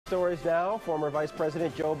stories now. Former Vice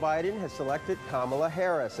President Joe Biden has selected Kamala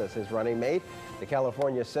Harris as his running mate. The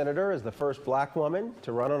California senator is the first black woman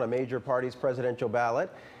to run on a major party's presidential ballot.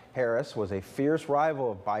 Harris was a fierce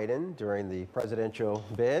rival of Biden during the presidential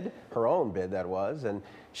bid, her own bid that was, and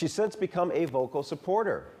she's since become a vocal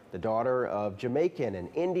supporter. The daughter of Jamaican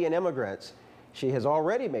and Indian immigrants, she has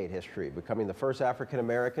already made history, becoming the first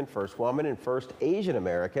African-American, first woman, and first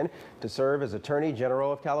Asian-American to serve as Attorney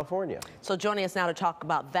General of California. So joining us now to talk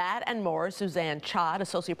about that and more, Suzanne Chod,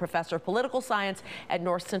 Associate Professor of Political Science at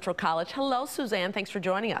North Central College. Hello, Suzanne. Thanks for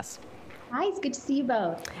joining us. Hi, it's good to see you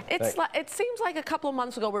both. It seems like a couple of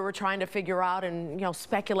months ago we were trying to figure out and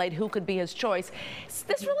speculate who could be his choice.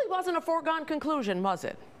 This really wasn't a foregone conclusion, was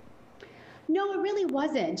it? No, it really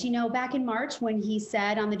wasn't. Back in March when he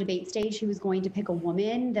said on the debate stage he was going to pick a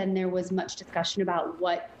woman, then there was much discussion about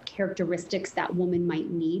what characteristics that woman might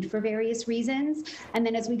need for various reasons. And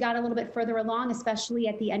then as we got a little bit further along, especially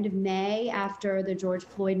at the end of May after the George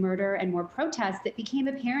Floyd murder and more protests, it became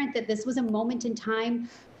apparent that this was a moment in time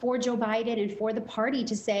for Joe Biden and for the party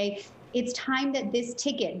to say, it's time that this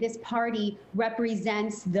ticket, this party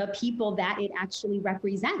represents the people that it actually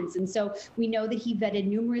represents. And so we know that he vetted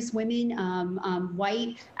numerous women,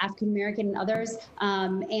 white, African-American, and others.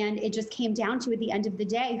 And it just came down to, at the end of the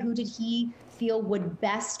day, who did he feel would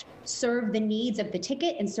best serve the needs of the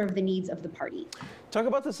ticket and serve the needs of the party. Talk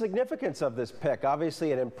about the significance of this pick.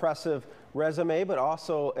 Obviously an impressive resume, but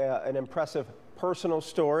also an impressive personal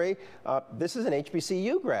story. This is an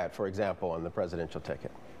HBCU grad, for example, on the presidential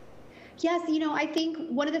ticket. Yes, I think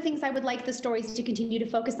one of the things I would like the stories to continue to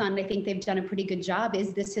focus on, and I think they've done a pretty good job,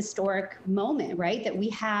 is this historic moment, right? That we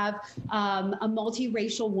have a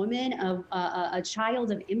multiracial woman, a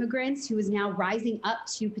child of immigrants who is now rising up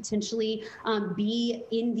to potentially be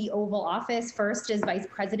in the Oval Office, first as vice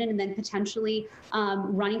president and then potentially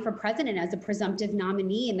running for president as a presumptive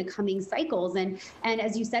nominee in the coming cycles. And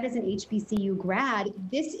as you said, as an HBCU grad,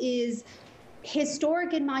 this is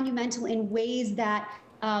historic and monumental in ways that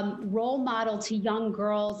role model to young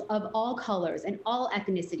girls of all colors and all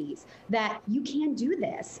ethnicities that you can do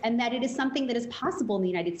this and that it is something that is possible in the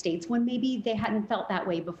United States when maybe they hadn't felt that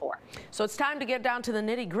way before. So it's time to get down to the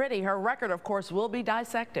nitty-gritty. Her record, of course, will be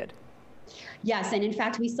dissected. Yes, and in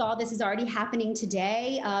fact, we saw this is already happening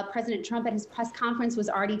today. President Trump at his press conference was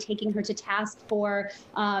already taking her to task for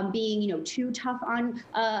being, too tough on,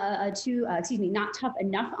 not tough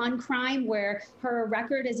enough on crime, where her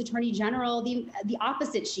record as Attorney General, the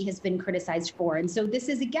opposite she has been criticized for. And so this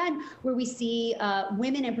is, again, where we see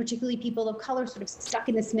women and particularly people of color sort of stuck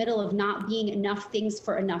in this middle of not being enough things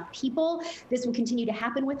for enough people. This will continue to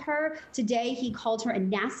happen with her. Today, he called her a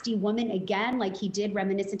nasty woman again, like he did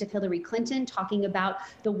reminiscent of Hillary Clinton, talking about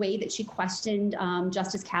the way that she questioned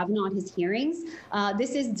Justice Kavanaugh at his hearings.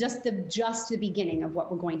 This is just the beginning of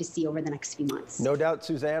what we're going to see over the next few months. No doubt,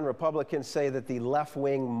 Suzanne, Republicans say that the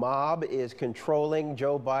left-wing mob is controlling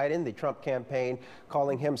Joe Biden, the Trump campaign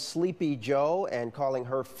calling him Sleepy Joe and calling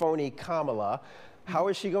her phony Kamala. How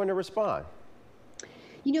is she going to respond?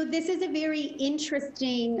 This is a very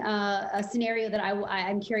interesting scenario that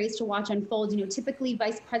I'm curious to watch unfold. Typically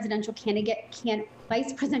vice presidential candidates,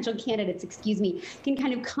 can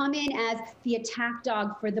kind of come in as the attack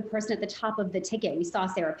dog for the person at the top of the ticket. We saw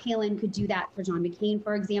Sarah Palin could do that for John McCain,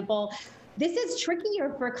 for example. This is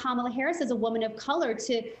trickier for Kamala Harris as a woman of color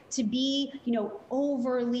to be,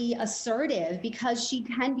 overly assertive, because she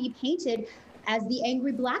can be painted as the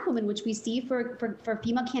angry black woman, which we see for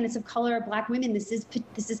female candidates of color or black women. This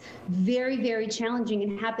is very, very challenging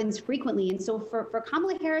and happens frequently. And so for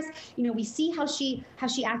Kamala Harris, we see how she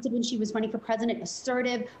acted when she was running for president: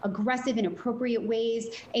 assertive, aggressive in appropriate ways,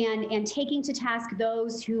 and taking to task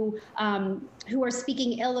those who are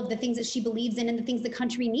speaking ill of the things that she believes in and the things the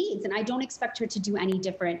country needs. And I don't expect her to do any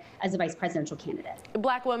different as a vice presidential candidate.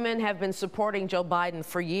 Black women have been supporting Joe Biden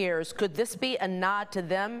for years. Could this be a nod to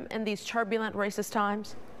them in these turbulent, racist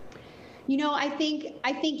times? I think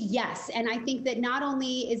yes. And I think that not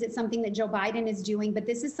only is it something that Joe Biden is doing, but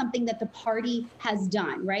this is something that the party has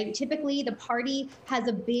done, right? Typically, the party has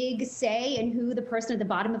a big say in who the person at the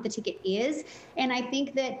bottom of the ticket is. And I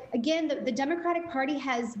think that, again, the Democratic Party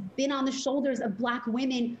has been on the shoulders of black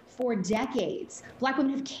women for decades. Black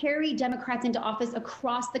women have carried Democrats into office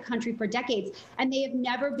across the country for decades, and they have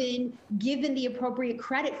never been given the appropriate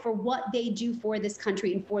credit for what they do for this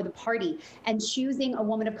country and for the party. And choosing a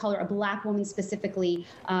woman of color, a black woman specifically,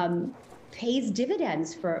 pays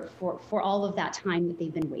dividends for all of that time that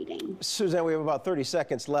they've been waiting. Suzanne, we have about 30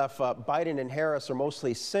 seconds left. Biden and Harris are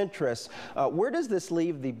mostly centrists. Where does this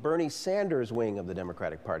leave the Bernie Sanders wing of the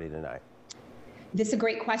Democratic Party tonight? This is a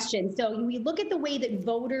great question. So we look at the way that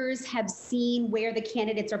voters have seen where the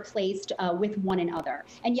candidates are placed with one another.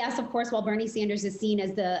 And yes, of course, while Bernie Sanders is seen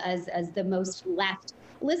as the most left,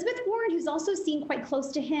 Elizabeth Warren, who's also seen quite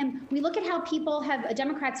close to him, we look at how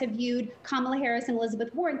Democrats have viewed Kamala Harris and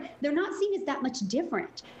Elizabeth Warren. They're not seen as that much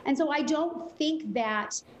different. And so I don't think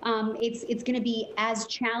that it's going to be as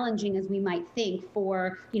challenging as we might think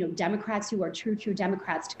for, Democrats who are true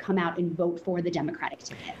Democrats to come out and vote for the Democratic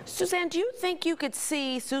ticket. Suzanne, do you think you could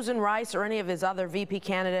see Susan Rice or any of his other VP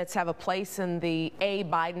candidates have a place in the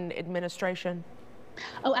Biden administration?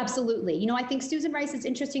 Oh, absolutely. I think Susan Rice is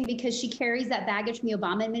interesting because she carries that baggage from the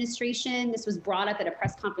Obama administration. This was brought up at a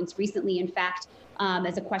press conference recently, in fact,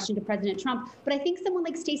 as a question to President Trump. But I think someone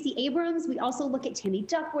like Stacey Abrams, we also look at Tammy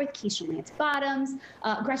Duckworth, Keisha Lance Bottoms,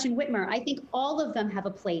 Gretchen Whitmer. I think all of them have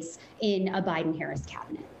a place in a Biden-Harris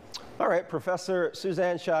cabinet. All right, Professor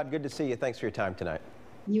Suzanne Chod, good to see you. Thanks for your time tonight.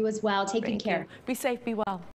 You as well. Take good care. Be safe, be well.